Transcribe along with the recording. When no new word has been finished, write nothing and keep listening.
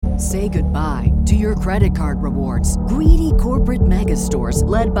Say goodbye to your credit card rewards. Greedy corporate mega stores,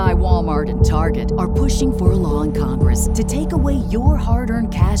 led by Walmart and Target, are pushing for a law in Congress to take away your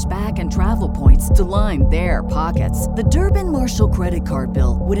hard-earned cash back and travel points to line their pockets. The Durbin-Marshall credit card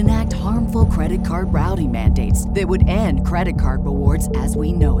bill would enact harmful credit card routing mandates that would end credit card rewards as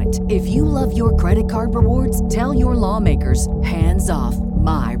we know it. If you love your credit card rewards, tell your lawmakers, hands off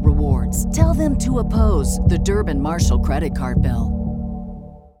my rewards. Tell them to oppose the Durbin-Marshall credit card bill.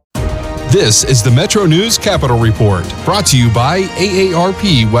 This is the Metro News Capital Report, brought to you by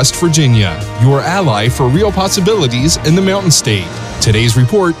AARP West Virginia, your ally for real possibilities in the Mountain State. Today's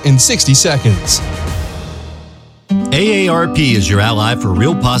report in 60 seconds. AARP is your ally for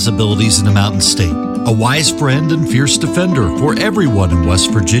real possibilities in the Mountain State. A wise friend and fierce defender for everyone in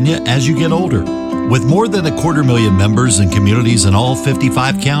West Virginia as you get older. With more than 250,000 members and communities in all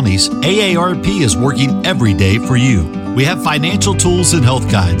 55 counties, AARP is working every day for you. We have financial tools and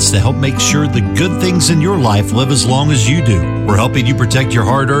health guides to help make sure the good things in your life live as long as you do. We're helping you protect your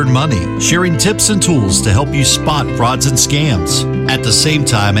hard-earned money, sharing tips and tools to help you spot frauds and scams. At the same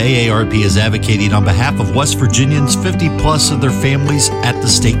time, AARP is advocating on behalf of West Virginians 50+ of their families at the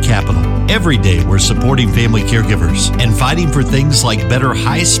state capitol. Every day, we're supporting family caregivers and fighting for things like better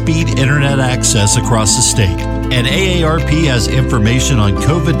high-speed internet access across the state. And AARP has information on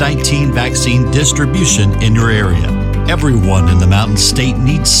COVID-19 vaccine distribution in your area. Everyone in the Mountain State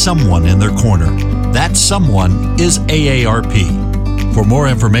needs someone in their corner. That someone is AARP. For more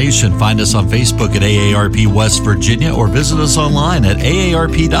information, find us on Facebook at AARP West Virginia or visit us online at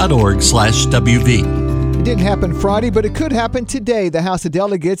aarp.org/WV. It didn't happen Friday, but it could happen today. The House of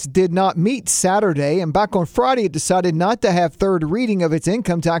Delegates did not meet Saturday, and back on Friday it decided not to have third reading of its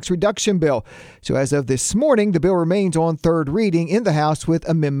income tax reduction bill. So as of this morning, the bill remains on third reading in the House with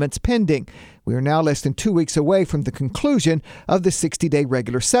amendments pending. We are now less than 2 weeks away from the conclusion of the 60-day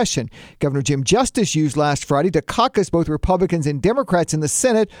regular session. Governor Jim Justice used last Friday to caucus both Republicans and Democrats in the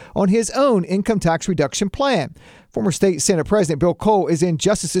Senate on his own income tax reduction plan. Former State Senate President Bill Cole is in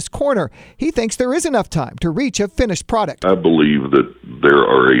Justice's corner. He thinks there is enough time to reach a finished product. I believe that there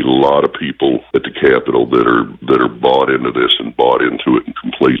are a lot of people at the Capitol that are bought into this and bought into it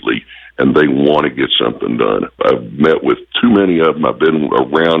completely, and they want to get something done. I've met with too many of them. I've been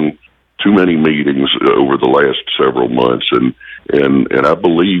around too many meetings over the last several months, and I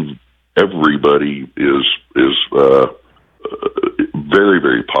believe everybody is very,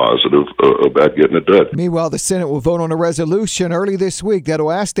 very positive about getting it done. Meanwhile, the Senate will vote on a resolution early this week that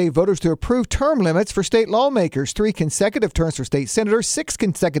will ask state voters to approve term limits for state lawmakers, 3 consecutive terms for state senators, 6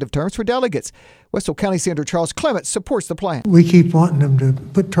 consecutive terms for delegates. Westfield County Senator Charles Clements supports the plan. We keep wanting them to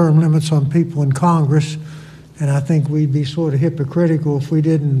put term limits on people in Congress, and I think we'd be sort of hypocritical if we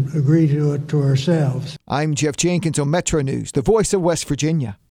didn't agree to it to ourselves. I'm Jeff Jenkins on Metro News, the voice of West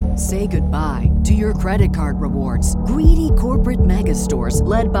Virginia. Say goodbye to your credit card rewards. Greedy corporate mega stores,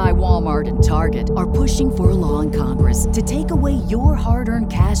 led by Walmart and Target, are pushing for a law in Congress to take away your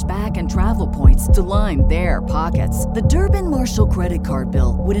hard-earned cash back and travel points to line their pockets. The Durbin-Marshall credit card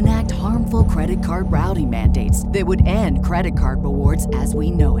bill would enact harmful credit card routing mandates that would end credit card rewards as we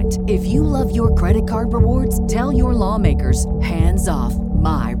know it. If you love your credit card rewards, tell your lawmakers, hands off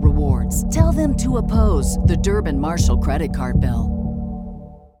my rewards. Tell them to oppose the Durbin-Marshall credit card bill.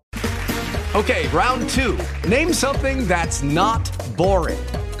 Okay, round 2. Name something that's not boring.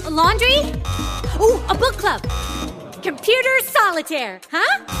 A laundry? Ooh, a book club. Computer solitaire,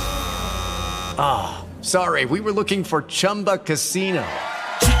 huh? Ah, sorry, we were looking for Chumba Casino.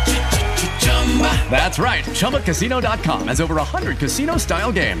 That's right, ChumbaCasino.com has over 100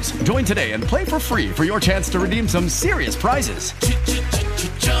 casino-style games. Join today and play for free for your chance to redeem some serious prizes.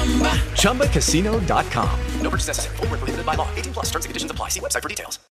 ChumbaCasino.com. No purchase necessary. Void where prohibited by law. 18+ terms and conditions apply. See website for details.